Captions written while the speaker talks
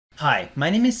Hi, my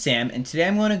name is Sam, and today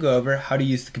I'm going to go over how to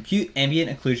use the Compute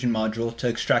Ambient Occlusion module to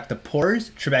extract the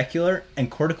pores, trabecular, and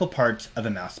cortical parts of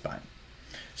a mouse spine.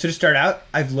 So to start out,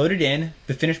 I've loaded in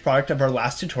the finished product of our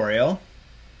last tutorial,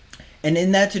 and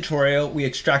in that tutorial we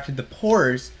extracted the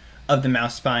pores of the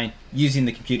mouse spine using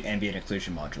the Compute Ambient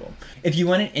Occlusion module. If you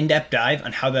want an in-depth dive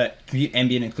on how the Compute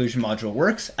Ambient Occlusion module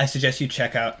works, I suggest you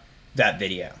check out that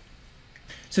video.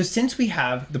 So since we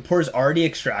have the pores already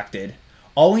extracted,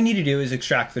 all we need to do is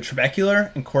extract the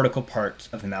trabecular and cortical parts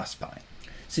of the mouse spine.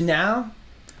 So now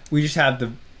we just have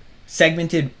the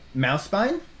segmented mouse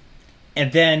spine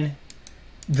and then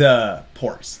the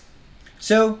pores.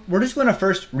 So we're just going to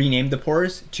first rename the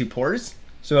pores to pores.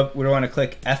 So we're going to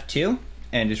click F2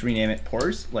 and just rename it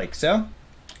pores like so.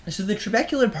 So the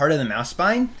trabecular part of the mouse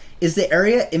spine is the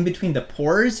area in between the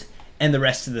pores and the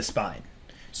rest of the spine.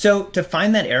 So to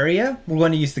find that area, we're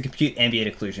going to use the Compute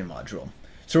Ambient Occlusion module.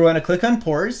 So we're going to click on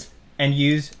pores and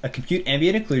use a Compute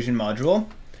Ambient Occlusion module.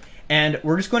 And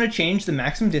we're just going to change the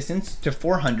maximum distance to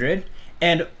 400.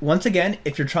 And once again,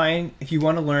 if you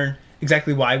want to learn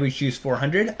exactly why we choose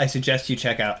 400, I suggest you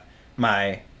check out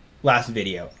my last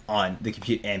video on the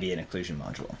Compute Ambient Occlusion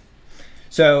module.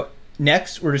 So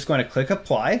next, we're just going to click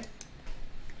apply.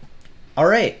 All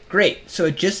right, great. So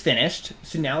it just finished.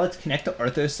 So now let's connect the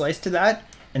ortho slice to that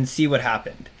and see what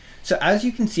happened. So as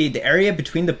you can see, the area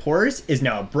between the pores is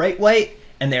now bright white,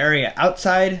 and the area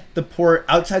outside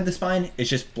the spine is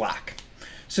just black.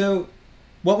 So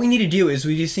what we need to do is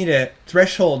we just need to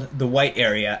threshold the white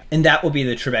area, and that will be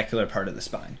the trabecular part of the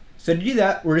spine. So to do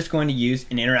that, we're just going to use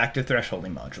an interactive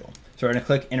thresholding module. So we're going to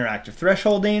click interactive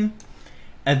thresholding,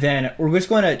 and then we're just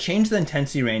going to change the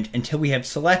intensity range until we have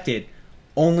selected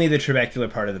only the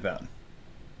trabecular part of the bone.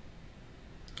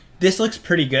 This looks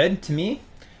pretty good to me.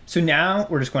 So now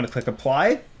we're just going to click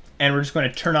apply, and we're just going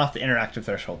to turn off the interactive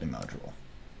thresholding module.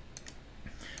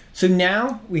 So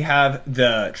now we have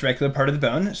the trabecular part of the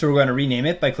bone. So we're going to rename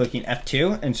it by clicking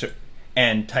F2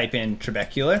 and type in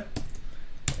trabecular,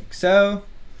 like so.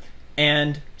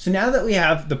 And so now that we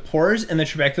have the pores and the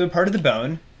trabecular part of the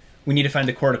bone, we need to find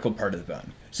the cortical part of the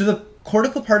bone. So the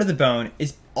cortical part of the bone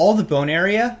is all the bone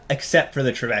area except for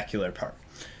the trabecular part.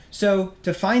 So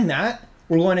to find that,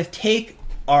 we're going to take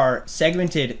our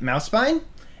segmented mouse spine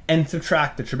and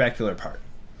subtract the trabecular part.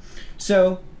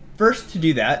 So first, to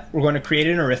do that, we're going to create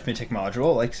an arithmetic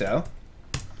module like so.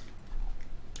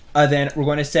 Then we're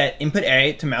going to set input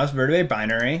A to mouse vertebrae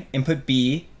binary, input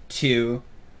B to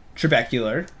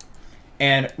trabecular,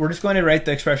 and we're just going to write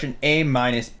the expression A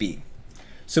minus B.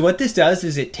 So what this does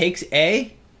is it takes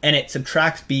A and it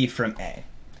subtracts B from A.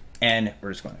 And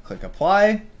we're just going to click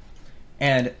apply,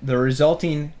 and the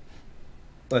resulting,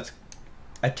 let's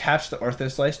attach the ortho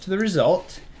slice to the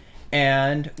result,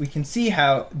 and we can see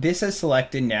how this has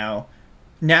selected now.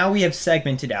 Now we have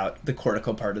segmented out the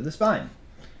cortical part of the spine.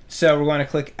 So we're going to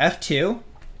click F2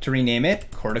 to rename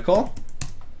it cortical.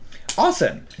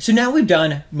 Awesome. So now we've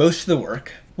done most of the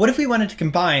work. What if we wanted to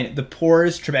combine the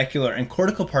pores, trabecular, and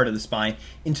cortical part of the spine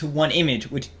into one image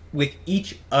with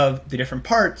each of the different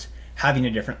parts having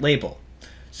a different label?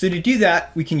 So to do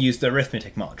that, we can use the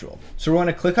arithmetic module. So we're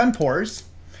going to click on pores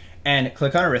and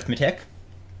click on arithmetic,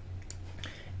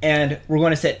 and we're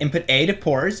going to set input A to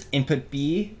pores, input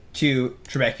B to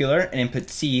trabecular, and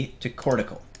input C to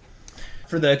cortical.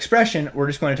 For the expression, we're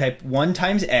just going to type 1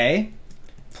 times A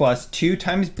plus 2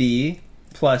 times B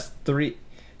plus 3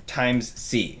 times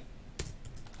C,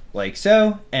 like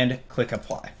so, and click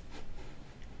apply.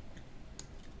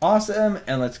 Awesome,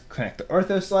 and let's connect the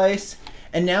ortho slice,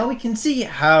 and now we can see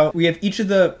how we have each of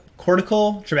the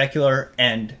cortical, trabecular,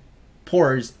 and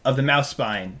pores of the mouse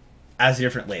spine as a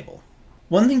different label.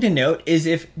 One thing to note is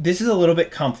if this is a little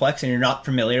bit complex and you're not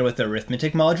familiar with the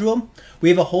arithmetic module, we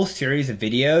have a whole series of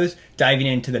videos diving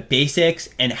into the basics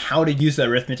and how to use the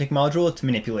arithmetic module to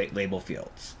manipulate label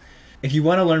fields. If you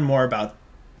want to learn more about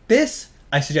this,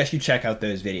 I suggest you check out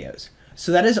those videos.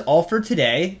 So that is all for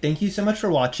today. Thank you so much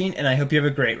for watching, and I hope you have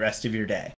a great rest of your day.